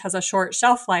 great faith has a short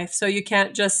shelf life. So you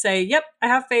can't just say, yep, I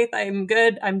have faith, I'm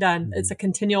good, I'm done. Mm-hmm. It's a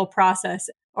continual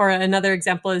process. Or another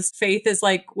example is faith is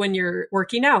like when you're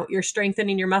working out, you're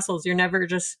strengthening your muscles. You're never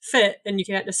just fit, and you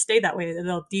can't just stay that way.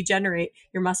 They'll degenerate.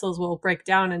 Your muscles will break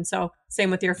down. And so same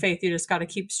with your faith. You just got to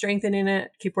keep strengthening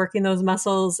it, keep working those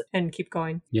muscles, and keep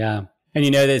going. Yeah. And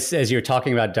you know, this, as you're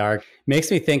talking about dark,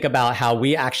 makes me think about how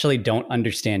we actually don't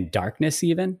understand darkness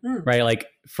even, right? Like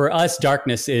for us,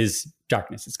 darkness is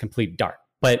darkness. It's complete dark.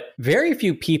 But very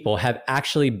few people have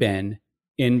actually been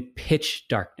in pitch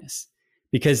darkness,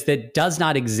 because that does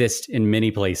not exist in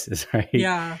many places, right?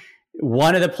 Yeah.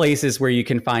 One of the places where you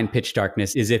can find pitch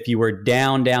darkness is if you were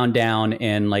down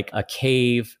in like a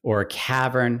cave or a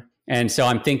cavern. And so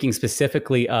I'm thinking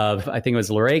specifically of, I think it was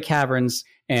Luray Caverns,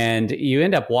 and you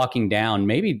end up walking down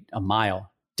maybe a mile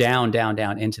down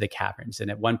into the caverns. And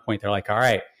at one point they're like, all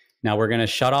right, now we're going to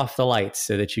shut off the lights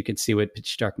so that you can see what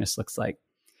pitch darkness looks like.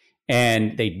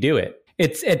 And they do it.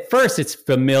 It's at first it's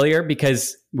familiar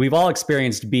because we've all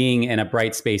experienced being in a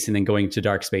bright space and then going to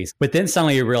dark space. But then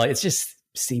suddenly you realize it just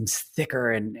seems thicker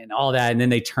and all that. And then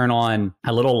they turn on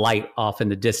a little light off in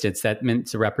the distance that meant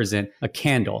to represent a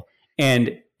candle.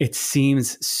 And it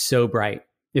seems so bright.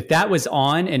 If that was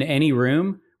on in any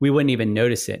room, we wouldn't even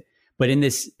notice it. But in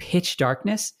this pitch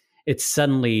darkness, it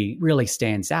suddenly really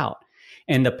stands out.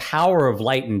 And the power of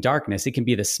light and darkness, it can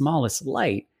be the smallest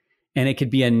light, and it could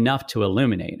be enough to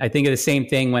illuminate. I think of the same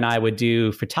thing when I would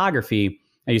do photography.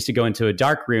 I used to go into a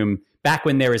dark room back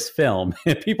when there was film.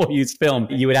 People used film.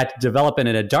 You would have to develop it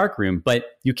in a dark room, but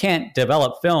you can't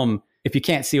develop film if you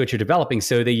can't see what you're developing.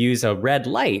 So they use a red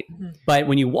light. Mm-hmm. But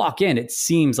when you walk in, it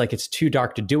seems like it's too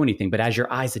dark to do anything. But as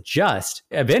your eyes adjust,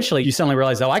 eventually you suddenly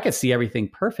realize, oh, I could see everything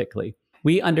perfectly.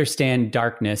 We understand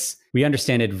darkness. We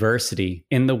understand adversity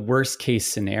in the worst case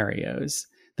scenarios,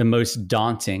 the most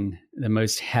daunting, the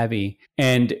most heavy.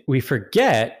 And we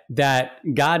forget that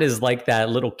God is like that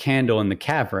little candle in the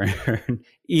cavern.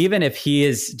 Even if he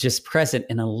is just present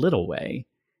in a little way,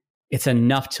 it's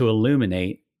enough to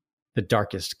illuminate the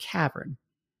darkest cavern.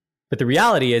 But the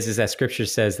reality is that scripture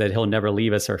says that he'll never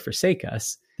leave us or forsake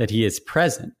us, that he is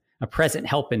present, a present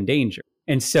help in danger.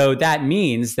 And so that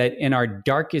means that in our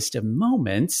darkest of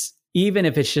moments, even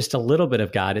if it's just a little bit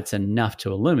of God, it's enough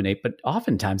to illuminate. But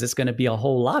oftentimes it's going to be a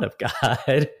whole lot of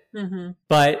God. Mm-hmm.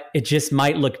 But it just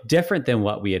might look different than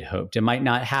what we had hoped. It might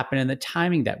not happen in the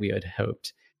timing that we had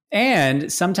hoped. And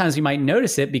sometimes we might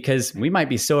notice it because we might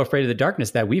be so afraid of the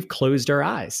darkness that we've closed our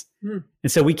eyes. Mm.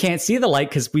 And so we can't see the light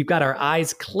because we've got our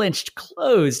eyes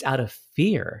closed out of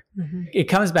fear. Mm-hmm. It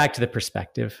comes back to the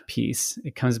perspective piece.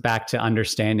 It comes back to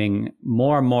understanding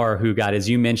more and more who God is.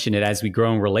 You mentioned it, as we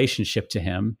grow in relationship to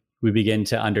him, we begin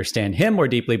to understand him more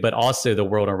deeply, but also the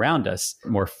world around us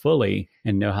more fully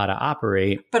and know how to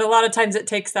operate. But a lot of times it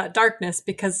takes that darkness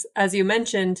because, as you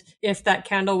mentioned, if that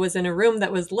candle was in a room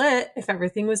that was lit, if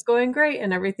everything was going great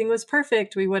and everything was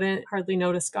perfect, we wouldn't hardly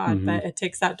notice God. Mm-hmm. But it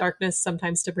takes that darkness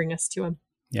sometimes to bring us to him.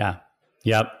 Yeah.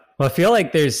 Yep. Well, I feel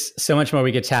like there's so much more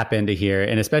we could tap into here.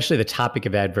 And especially the topic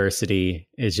of adversity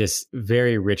is just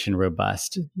very rich and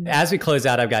robust. Mm-hmm. As we close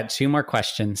out, I've got two more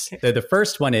questions. Okay. The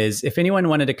first one is, if anyone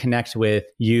wanted to connect with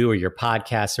you or your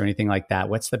podcast or anything like that,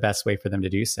 what's the best way for them to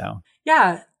do so?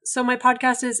 Yeah. So my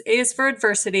podcast is A is for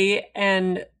Adversity.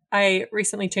 And I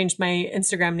recently changed my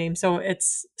Instagram name. So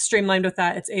it's streamlined with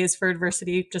that. It's A is for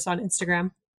Adversity just on Instagram.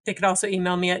 They could also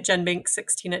email me at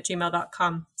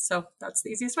jenbanks16@gmail.com. So that's the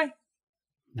easiest way.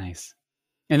 Nice.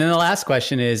 And then the last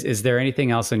question is there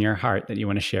anything else on your heart that you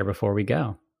want to share before we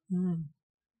go?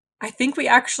 I think we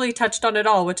actually touched on it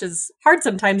all, which is hard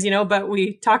sometimes, but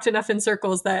we talked enough in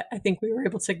circles that I think we were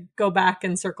able to go back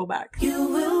and circle back. You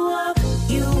will walk,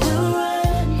 you will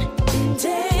run, and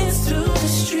dance through the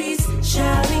streets,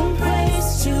 shouting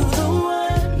praise to the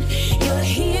one. You're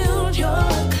healed,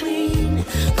 you're clean.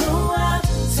 Go out,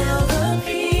 tell the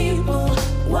people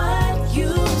what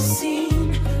you've seen.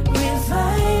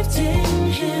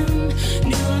 In him,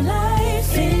 new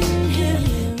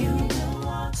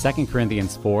 2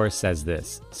 Corinthians 4 says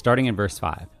this, starting in verse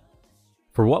 5.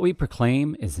 For what we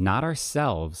proclaim is not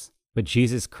ourselves, but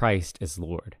Jesus Christ as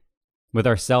Lord, with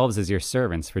ourselves as your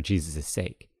servants for Jesus'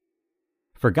 sake.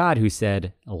 For God, who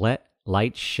said, "Let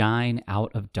light shine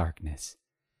out of darkness,"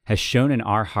 has shone in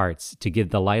our hearts to give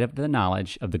the light of the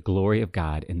knowledge of the glory of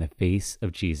God in the face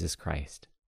of Jesus Christ.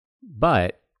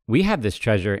 But we have this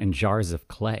treasure in jars of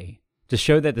clay, to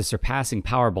show that the surpassing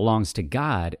power belongs to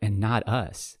God and not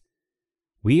us.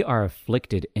 We are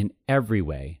afflicted in every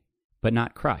way, but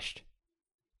not crushed,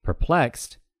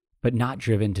 perplexed, but not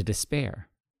driven to despair,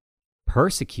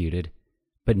 persecuted,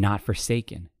 but not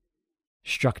forsaken,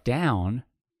 struck down,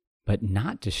 but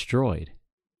not destroyed,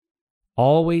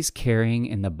 always carrying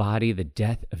in the body the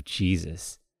death of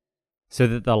Jesus, so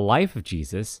that the life of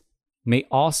Jesus may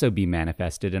also be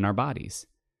manifested in our bodies.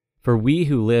 For we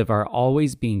who live are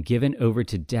always being given over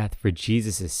to death for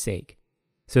Jesus' sake,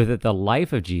 so that the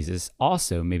life of Jesus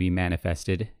also may be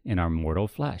manifested in our mortal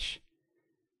flesh.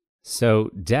 So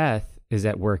death is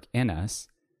at work in us,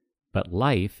 but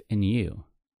life in you.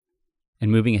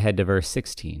 And moving ahead to verse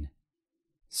 16.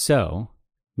 So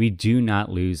we do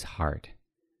not lose heart.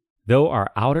 Though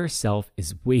our outer self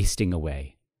is wasting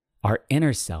away, our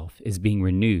inner self is being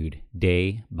renewed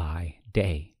day by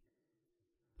day.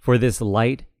 For this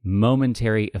light,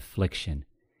 momentary affliction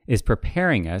is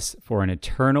preparing us for an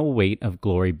eternal weight of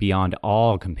glory beyond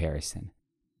all comparison,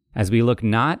 as we look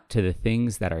not to the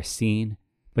things that are seen,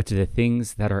 but to the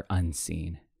things that are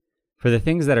unseen. For the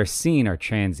things that are seen are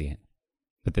transient,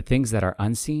 but the things that are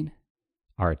unseen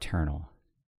are eternal.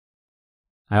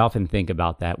 I often think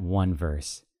about that one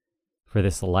verse. For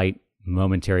this light,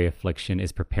 momentary affliction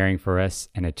is preparing for us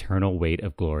an eternal weight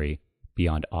of glory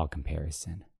beyond all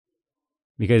comparison.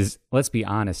 Because let's be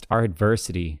honest, our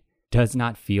adversity does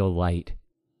not feel light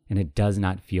and it does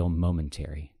not feel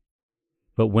momentary.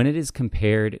 But when it is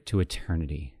compared to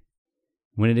eternity,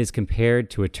 when it is compared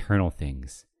to eternal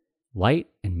things, light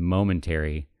and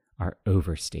momentary are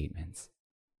overstatements.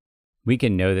 We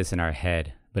can know this in our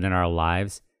head, but in our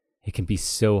lives, it can be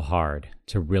so hard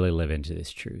to really live into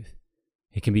this truth.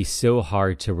 It can be so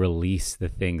hard to release the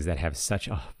things that have such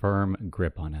a firm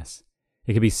grip on us.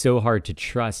 It can be so hard to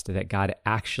trust that God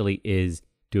actually is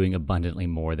doing abundantly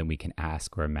more than we can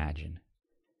ask or imagine.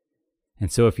 And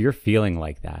so if you're feeling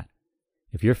like that,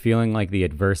 if you're feeling like the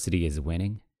adversity is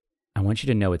winning, I want you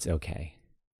to know it's okay.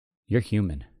 You're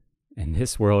human, and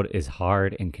this world is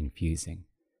hard and confusing.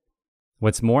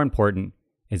 What's more important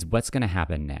is what's going to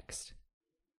happen next.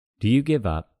 Do you give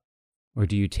up, or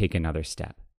do you take another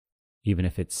step? Even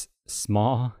if it's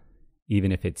small,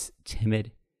 even if it's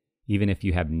timid, even if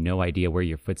you have no idea where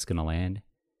your foot's going to land,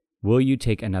 will you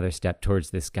take another step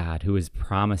towards this God who is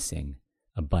promising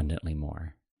abundantly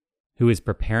more, who is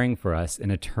preparing for us an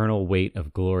eternal weight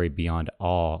of glory beyond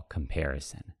all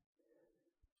comparison?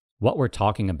 What we're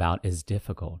talking about is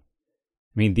difficult.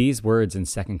 I mean, these words in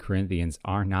 2 Corinthians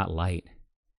are not light.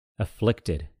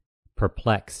 Afflicted,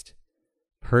 perplexed,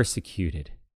 persecuted,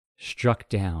 struck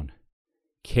down,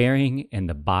 carrying in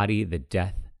the body the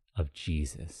death of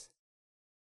Jesus.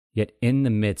 Yet in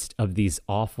the midst of these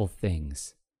awful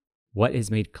things, what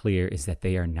is made clear is that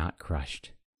they are not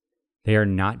crushed. They are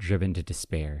not driven to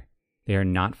despair. They are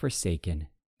not forsaken.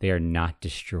 They are not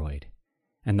destroyed.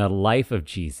 And the life of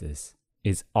Jesus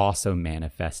is also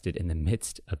manifested in the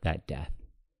midst of that death.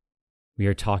 We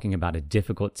are talking about a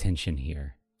difficult tension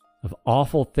here of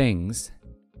awful things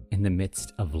in the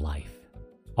midst of life,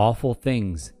 awful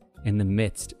things in the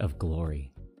midst of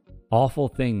glory, awful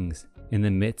things in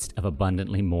the midst of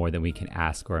abundantly more than we can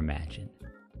ask or imagine.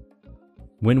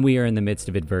 When we are in the midst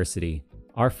of adversity,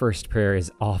 our first prayer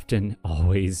is often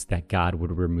always that God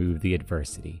would remove the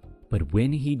adversity. But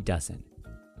when He doesn't,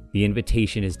 the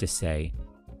invitation is to say,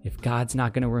 if God's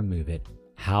not going to remove it,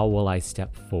 how will I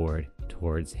step forward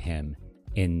towards Him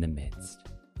in the midst?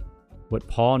 What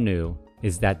Paul knew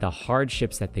is that the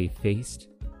hardships that they faced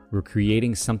were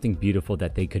creating something beautiful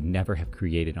that they could never have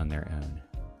created on their own.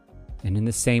 And in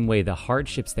the same way, the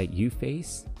hardships that you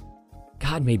face,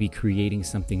 God may be creating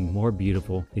something more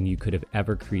beautiful than you could have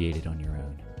ever created on your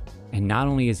own. And not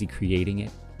only is He creating it,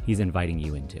 He's inviting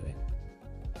you into it.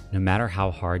 No matter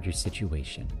how hard your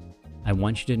situation, I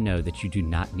want you to know that you do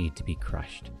not need to be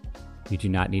crushed. You do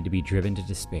not need to be driven to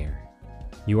despair.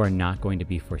 You are not going to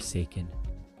be forsaken.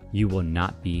 You will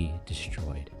not be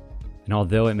destroyed. And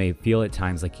although it may feel at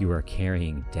times like you are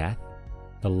carrying death,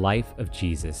 the life of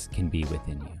Jesus can be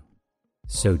within you.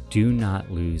 So do not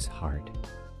lose heart.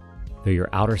 Though your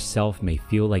outer self may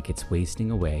feel like it's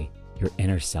wasting away, your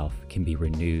inner self can be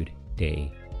renewed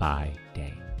day by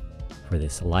day. For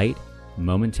this light,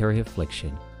 momentary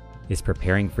affliction is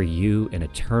preparing for you an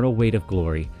eternal weight of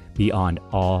glory beyond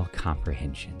all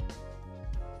comprehension.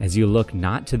 As you look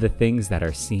not to the things that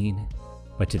are seen,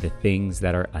 but to the things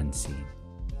that are unseen.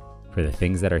 For the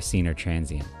things that are seen are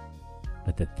transient,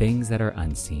 but the things that are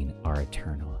unseen are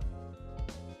eternal.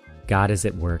 God is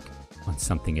at work on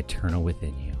something eternal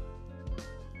within you.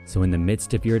 So in the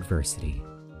midst of your adversity,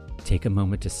 take a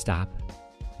moment to stop,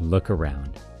 look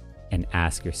around, and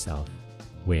ask yourself,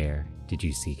 where did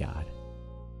you see God?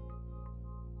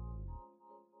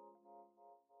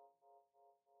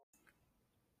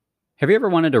 Have you ever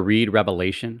wanted to read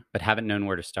Revelation but haven't known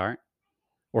where to start?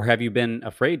 Or have you been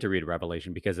afraid to read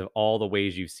Revelation because of all the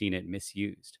ways you've seen it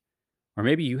misused? Or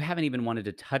maybe you haven't even wanted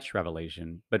to touch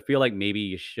Revelation but feel like maybe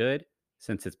you should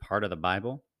since it's part of the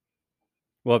Bible?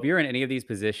 Well, if you're in any of these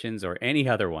positions or any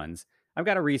other ones, I've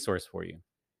got a resource for you.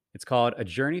 It's called A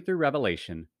Journey Through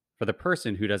Revelation for the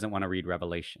person who doesn't want to read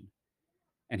Revelation.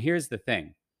 And here's the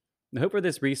thing. The hope for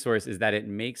this resource is that it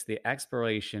makes the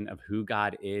exploration of who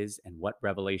God is and what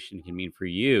Revelation can mean for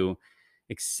you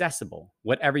accessible,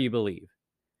 whatever you believe.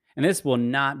 And this will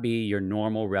not be your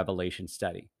normal Revelation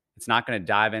study. It's not going to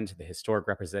dive into the historic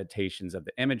representations of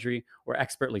the imagery or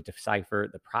expertly decipher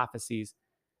the prophecies.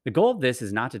 The goal of this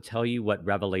is not to tell you what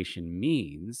Revelation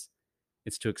means,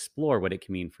 it's to explore what it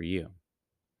can mean for you.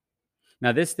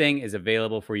 Now, this thing is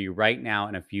available for you right now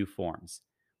in a few forms.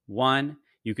 One,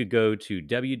 you could go to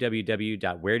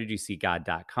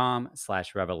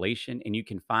www.wheredidyousee.god.com/revelation, and you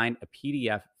can find a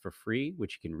PDF for free,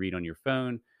 which you can read on your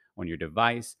phone, on your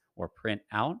device, or print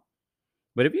out.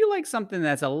 But if you like something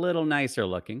that's a little nicer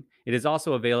looking, it is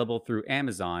also available through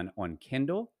Amazon on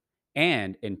Kindle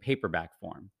and in paperback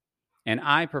form. And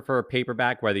I prefer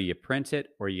paperback, whether you print it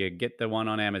or you get the one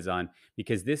on Amazon,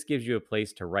 because this gives you a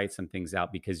place to write some things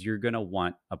out, because you're going to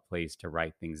want a place to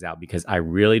write things out, because I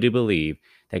really do believe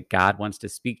that God wants to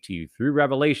speak to you through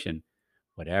Revelation,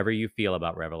 whatever you feel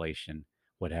about Revelation,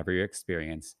 whatever your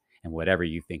experience, and whatever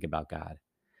you think about God.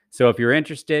 So if you're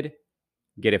interested,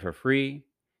 get it for free,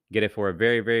 get it for a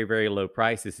very, very, very low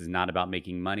price. This is not about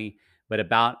making money, but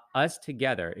about us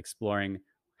together exploring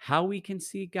how we can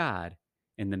see God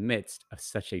in the midst of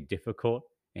such a difficult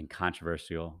and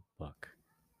controversial book.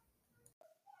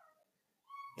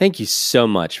 Thank you so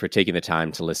much for taking the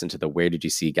time to listen to the Where Did You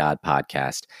See God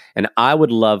podcast. And I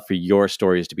would love for your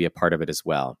stories to be a part of it as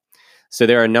well. So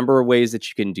there are a number of ways that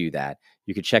you can do that.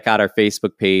 You can check out our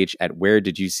Facebook page at Where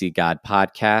Did You See God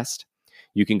podcast.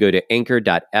 You can go to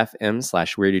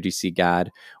anchor.fm/Where Did You See God,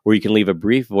 or you can leave a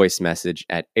brief voice message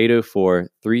at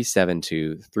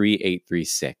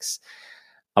 804-372-3836.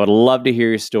 I would love to hear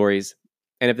your stories.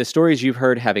 And if the stories you've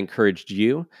heard have encouraged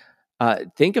you,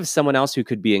 think of someone else who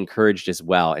could be encouraged as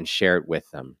well and share it with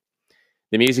them.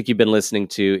 The music you've been listening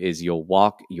to is You'll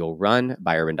Walk, You'll Run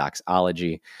by Urban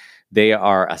Doxology. They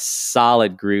are a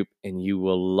solid group, and you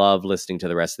will love listening to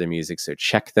the rest of their music, so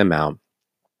check them out.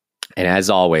 And as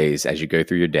always, as you go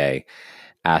through your day,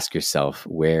 ask yourself,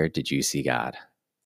 where did you see God?